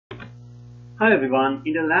Hi everyone,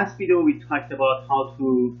 in the last video we talked about how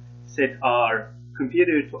to set our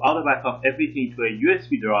computer to auto backup everything to a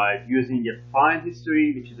USB drive using a file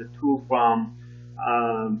history, which is a tool from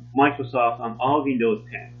Microsoft on all Windows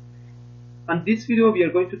 10. On this video we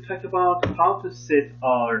are going to talk about how to set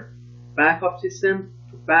our backup system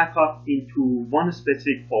to back up into one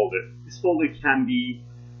specific folder. This folder can be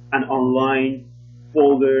an online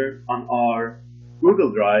folder on our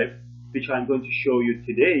Google Drive, which I'm going to show you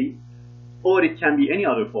today, or it can be any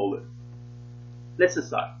other folder. Let's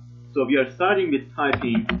start. So we are starting with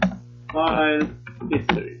typing file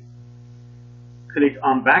history. Click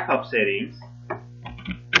on backup settings.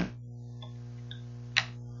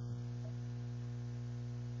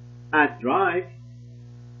 Add drive.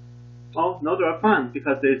 Oh, no drive found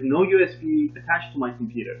because there is no USB attached to my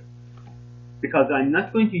computer because I'm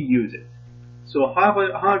not going to use it. So how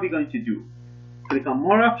are we going to do? Click on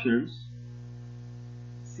more options.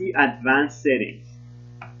 See advanced settings.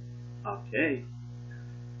 Okay.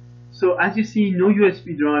 So as you see, no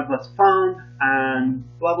USB drive was found and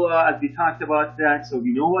blah blah as we talked about that, so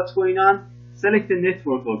we know what's going on. Select the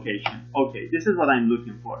network location. Okay, this is what I'm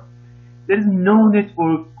looking for. There is no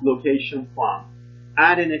network location found.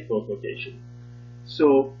 Add a network location.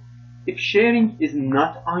 So if sharing is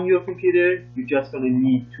not on your computer, you're just going to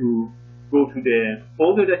need to go to the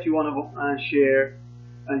folder that you want to share,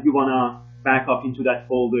 and you want to back up into that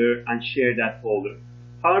folder and share that folder.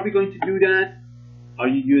 How are we going to do that? Are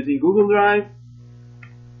you using Google Drive?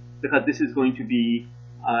 Because this is going to be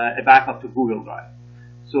a backup to Google Drive.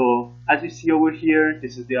 So as you see over here,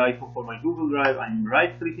 this is the icon for my Google Drive. I'm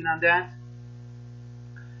right clicking on that.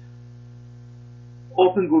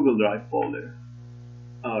 Open Google Drive folder.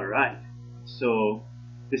 Alright, so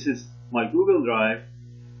this is my Google Drive.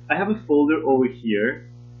 I have a folder over here.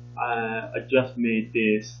 I just made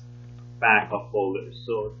this backup folder.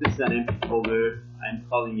 So this is an empty folder. I'm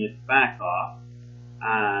calling it backup,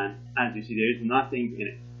 and as you see, there is nothing in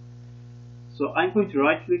it. So I'm going to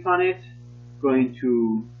right click on it.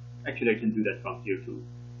 Actually I can do that from here too.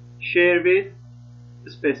 Share with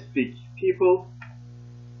specific people.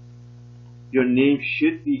 Your name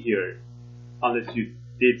should be here unless you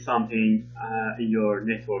did something in your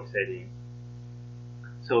network setting.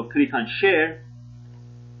 So click on share.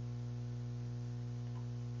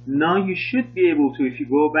 Now you should be able to, if you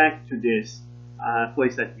go back to this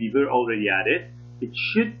place that we were already at it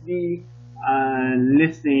should be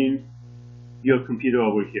listing your computer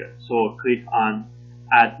over here. So click on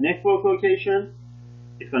add network location.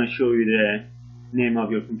 It's going to show you the name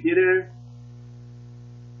of your computer.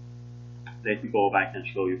 Let me go back and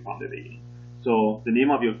show you from the beginning. So the name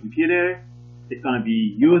of your computer, it's going to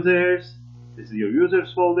be users. This is your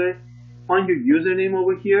users folder. Find your username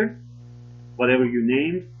over here, whatever you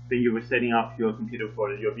named when you were setting up your computer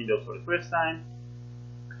for your Windows for the first time.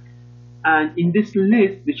 And in this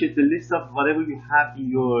list, which is the list of whatever you have in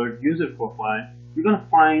your user profile, you're going to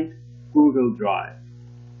find Google Drive.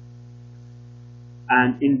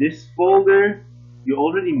 And in this folder, you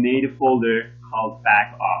already made a folder called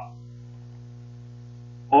backup.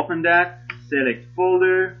 Open that, select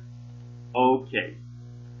folder, okay.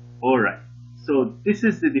 Alright, so this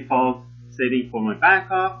is the default setting for my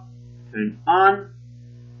backup. Turn on.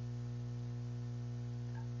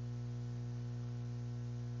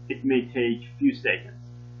 It may take a few seconds.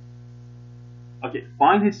 Okay,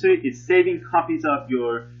 file history is saving copies of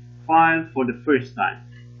your file for the first time.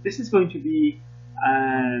 This is going to be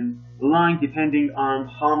line depending on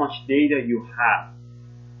how much data you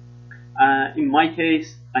have. In my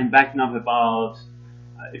case, I'm backing up about,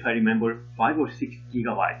 if I remember, 5 or 6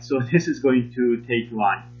 gigabytes. So this is going to take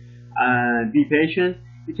long. Be patient.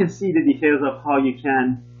 You can see the details of how you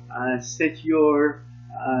can set your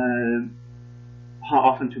how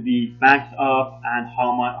often to be backed up and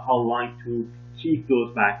how long to keep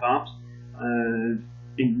those backups.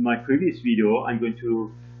 In my previous video, I'm going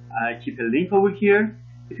to keep a link over here.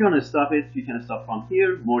 If you want to stop it, you can stop from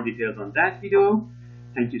here. More details on that video.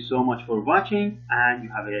 Thank you so much for watching, and you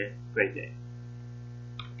have a great day.